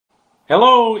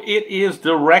Hello, it is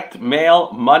Direct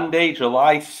Mail Monday,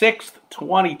 July 6th,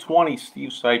 2020. Steve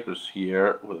Sipress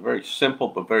here with a very simple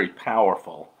but very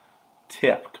powerful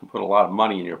tip. Can put a lot of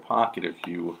money in your pocket if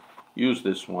you use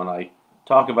this one. I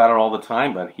talk about it all the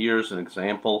time, but here's an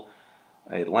example.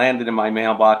 It landed in my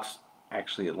mailbox.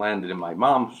 Actually, it landed in my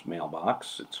mom's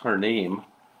mailbox. It's her name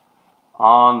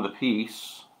on the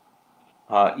piece.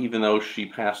 Even though she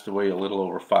passed away a little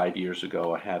over 5 years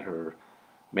ago, I had her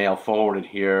mail forwarded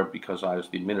here because I was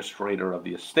the administrator of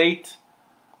the estate,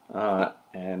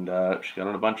 and she got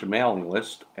on a bunch of mailing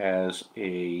lists as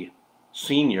a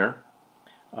senior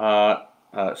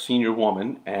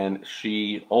woman, and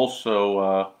she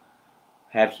also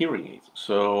had hearing aids.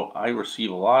 So I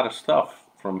receive a lot of stuff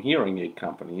from hearing aid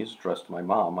companies addressed to my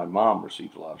mom. My mom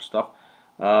received a lot of stuff.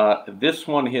 This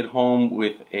one hit home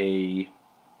with a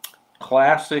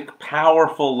classic,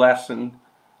 powerful lesson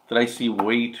that I see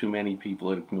way too many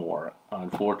people ignore,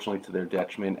 unfortunately to their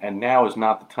detriment. And now is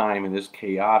not the time, in this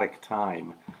chaotic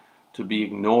time, to be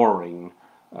ignoring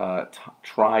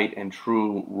tried and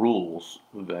true rules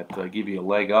that give you a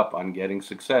leg up on getting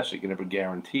success. You can never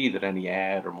guarantee that any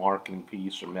ad or marketing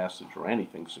piece or message or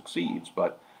anything succeeds,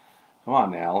 but come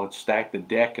on now, let's stack the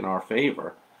deck in our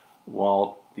favor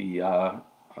while the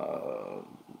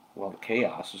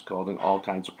chaos is causing all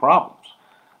kinds of problems.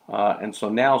 And so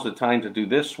now's the time to do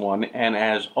this one, and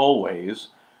as always,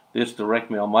 this Direct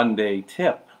Mail Monday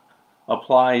tip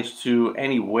applies to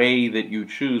any way that you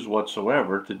choose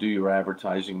whatsoever to do your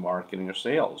advertising, marketing, or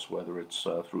sales, whether it's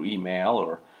through email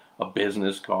or a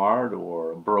business card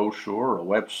or a brochure, or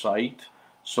a website,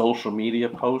 social media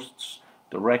posts,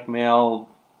 direct mail.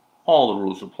 All the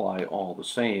rules apply all the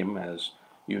same, as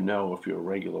you know if you're a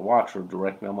regular watcher of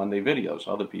Direct Mail Monday videos.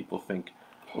 Other people think,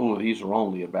 oh, these are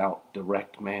only about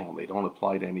direct mail. They don't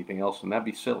apply to anything else, and that'd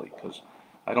be silly, because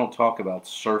I don't talk about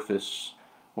surface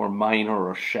or minor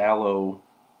or shallow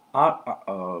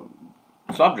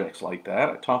subjects like that.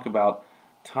 I talk about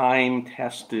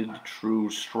time-tested, true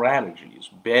strategies,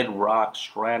 bedrock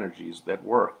strategies that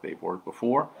work. They've worked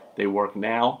before, they work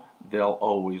now, they'll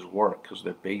always work, because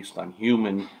they're based on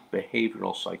human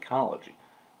behavioral psychology,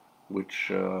 which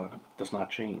does not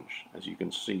change, as you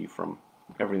can see from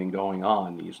everything going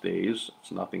on these days.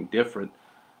 It's nothing different,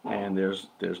 and there's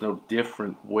no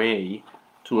different way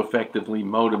to effectively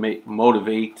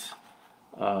motivate,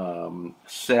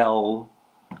 sell,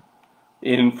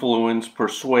 influence,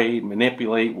 persuade,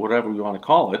 manipulate, whatever you want to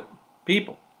call it,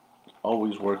 people. It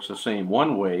always works the same.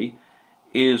 One way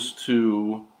is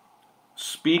to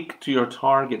speak to your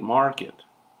target market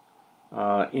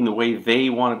in the way they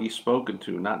want to be spoken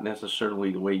to, not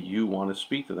necessarily the way you want to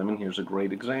speak to them. And here's a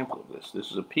great example of this.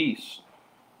 This is a piece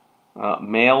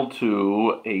mailed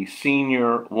to a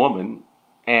senior woman,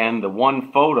 and the one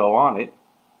photo on it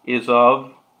is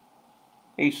of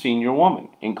a senior woman,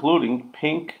 including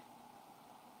pink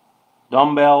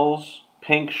dumbbells,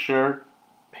 pink shirt,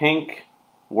 pink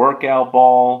workout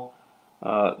ball.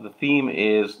 The theme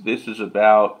is, this is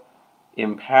about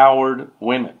empowered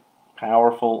women.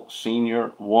 Powerful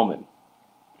senior woman.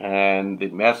 And the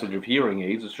message of hearing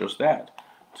aids is just that,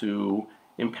 to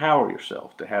empower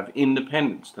yourself, to have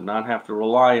independence, to not have to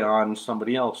rely on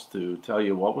somebody else to tell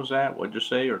you what was that, what'd you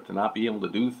say, or to not be able to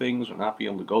do things or not be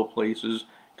able to go places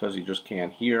because you just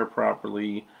can't hear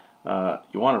properly.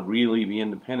 You want to really be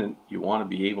independent. You want to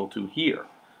be able to hear,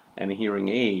 and a hearing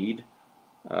aid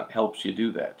helps you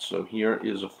do that. So here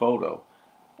is a photo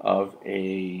of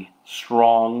a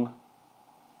strong,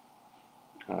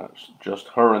 just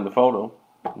her in the photo,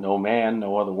 no man,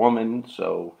 no other woman,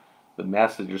 so the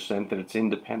message is sent that it's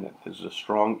independent. This is a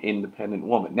strong, independent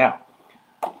woman. Now,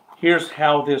 here's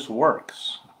how this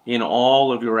works in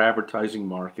all of your advertising,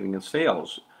 marketing, and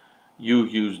sales. You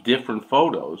use different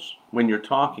photos when you're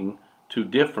talking to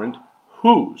different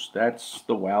who's. That's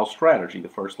the WOW strategy. The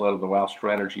first letter of the WOW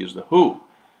strategy is the who,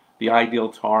 the ideal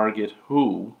target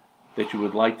who that you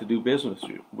would like to do business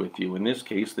with you. In this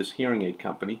case, this hearing aid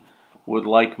company would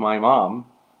like my mom.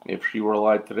 If she were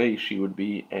alive today, she would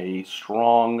be a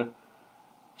strong,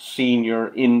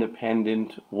 senior,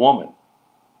 independent woman.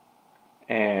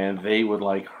 And they would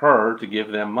like her to give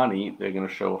them money. They're going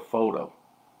to show a photo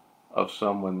of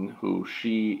someone who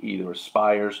she either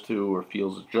aspires to or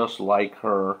feels just like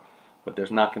her, but there's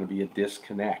not going to be a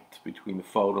disconnect between the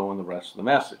photo and the rest of the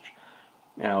message.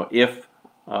 Now, if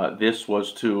this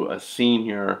was to a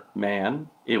senior man,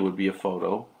 it would be a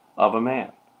photo of a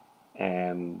man.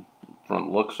 And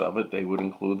from looks of it, they would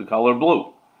include the color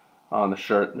blue on the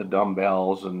shirt and the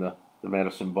dumbbells and the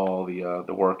medicine ball, the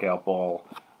workout ball,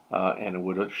 and it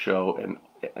would show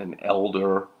an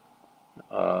elder,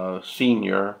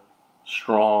 senior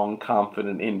strong,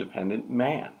 confident, independent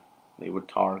man. They would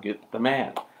target the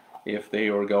man. If they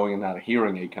are going, not a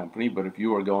hearing aid company, but if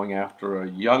you are going after a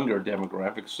younger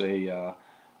demographic, say,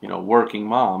 working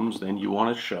moms, then you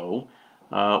want to show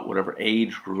whatever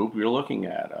age group you're looking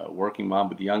at. A working mom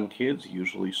with young kids,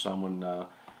 usually someone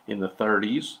in the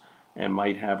 30s, and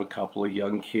might have a couple of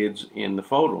young kids in the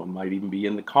photo and might even be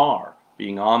in the car,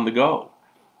 being on the go.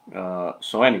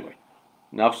 So anyway,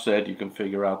 enough said. You can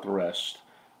figure out the rest.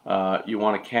 You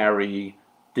want to carry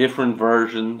different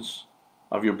versions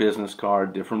of your business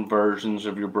card, different versions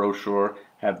of your brochure,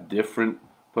 have different,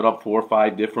 put up 4 or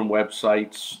 5 different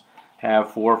websites,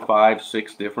 have 4 or 5,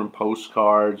 6 different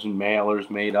postcards and mailers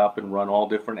made up and run all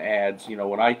different ads.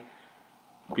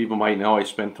 People might know I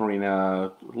spent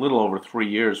a little over 3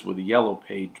 years with a Yellow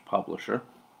Page publisher,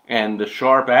 and the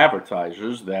sharp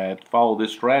advertisers that followed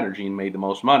this strategy and made the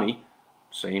most money,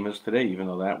 same as today, even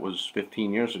though that was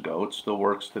 15 years ago, it still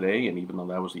works today, and even though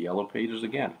that was the Yellow Pages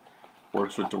again.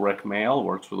 Works with direct mail,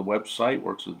 works with a website,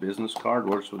 works with a business card,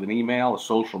 works with an email, a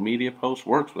social media post,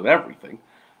 works with everything.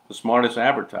 The smartest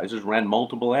advertisers ran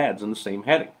multiple ads in the same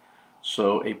heading.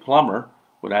 So a plumber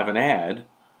would have an ad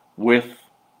with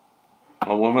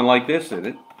a woman like this in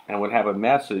it and would have a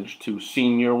message to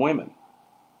senior women,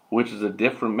 which is a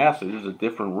different message, a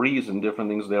different reason, different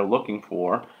things they're looking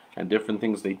for, and different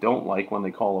things they don't like when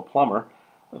they call a plumber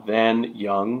than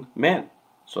young men.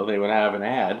 So they would have an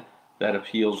ad that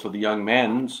appeals to the young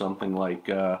men, something like,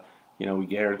 we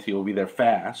guarantee we'll be there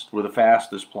fast. We're the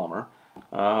fastest plumber.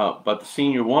 But the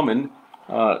senior woman,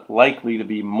 likely to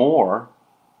be more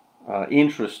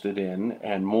interested in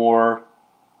and more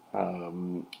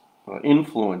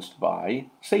influenced by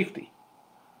safety.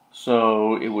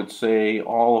 So it would say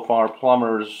all of our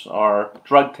plumbers are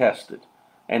drug tested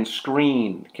and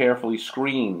screened, carefully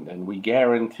screened, and we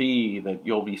guarantee that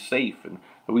you'll be safe, and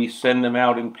we send them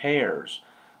out in pairs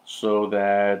so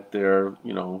that they're,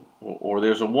 or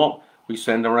there's a woman, we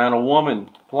send around a woman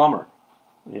plumber,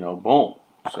 boom.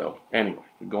 So anyway,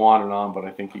 we go on and on, but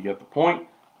I think you get the point.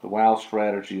 The WOW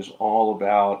strategy is all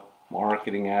about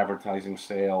marketing, advertising,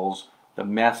 sales, the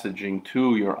messaging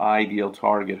to your ideal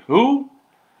target who,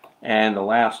 and the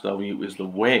last W is the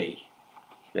way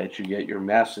that you get your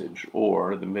message,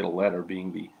 or the middle letter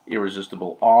being the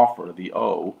irresistible offer, the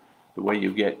O, the way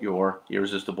you get your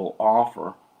irresistible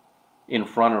offer in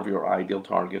front of your ideal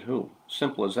target who.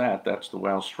 Simple as that. That's the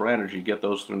WOW strategy. Get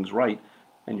those things right,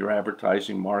 and your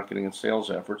advertising, marketing, and sales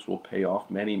efforts will pay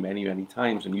off many, many, many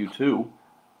times, and you too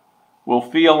will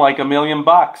feel like $1 million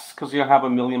because you'll have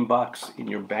 $1 million in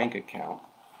your bank account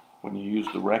when you use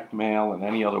direct mail and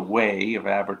any other way of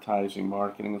advertising,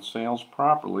 marketing, and sales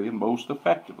properly and most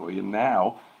effectively. And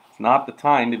now it's not the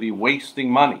time to be wasting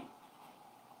money.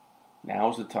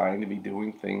 Now's the time to be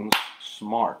doing things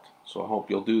smart. So I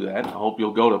hope you'll do that. I hope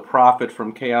you'll go to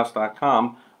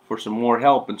profitfromchaos.com for some more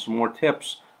help and some more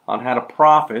tips on how to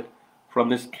profit from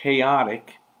this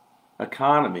chaotic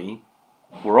economy.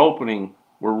 We're opening,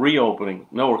 we're reopening,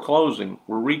 no, we're closing,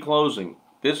 we're reclosing.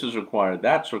 This is required,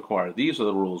 that's required, these are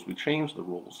the rules, we changed the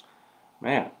rules.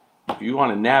 Man, if you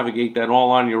want to navigate that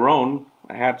all on your own,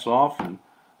 hats off and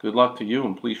good luck to you,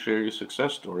 and please share your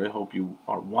success story. I hope you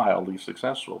are wildly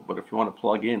successful. But if you want to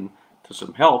plug in to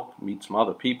some help, meet some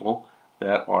other people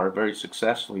that are very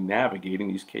successfully navigating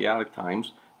these chaotic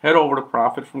times, head over to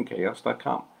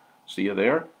profitfromchaos.com. See you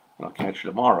there, and I'll catch you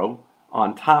tomorrow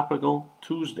on Topical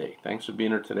Tuesday. Thanks for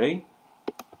being here today.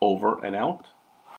 Over and out.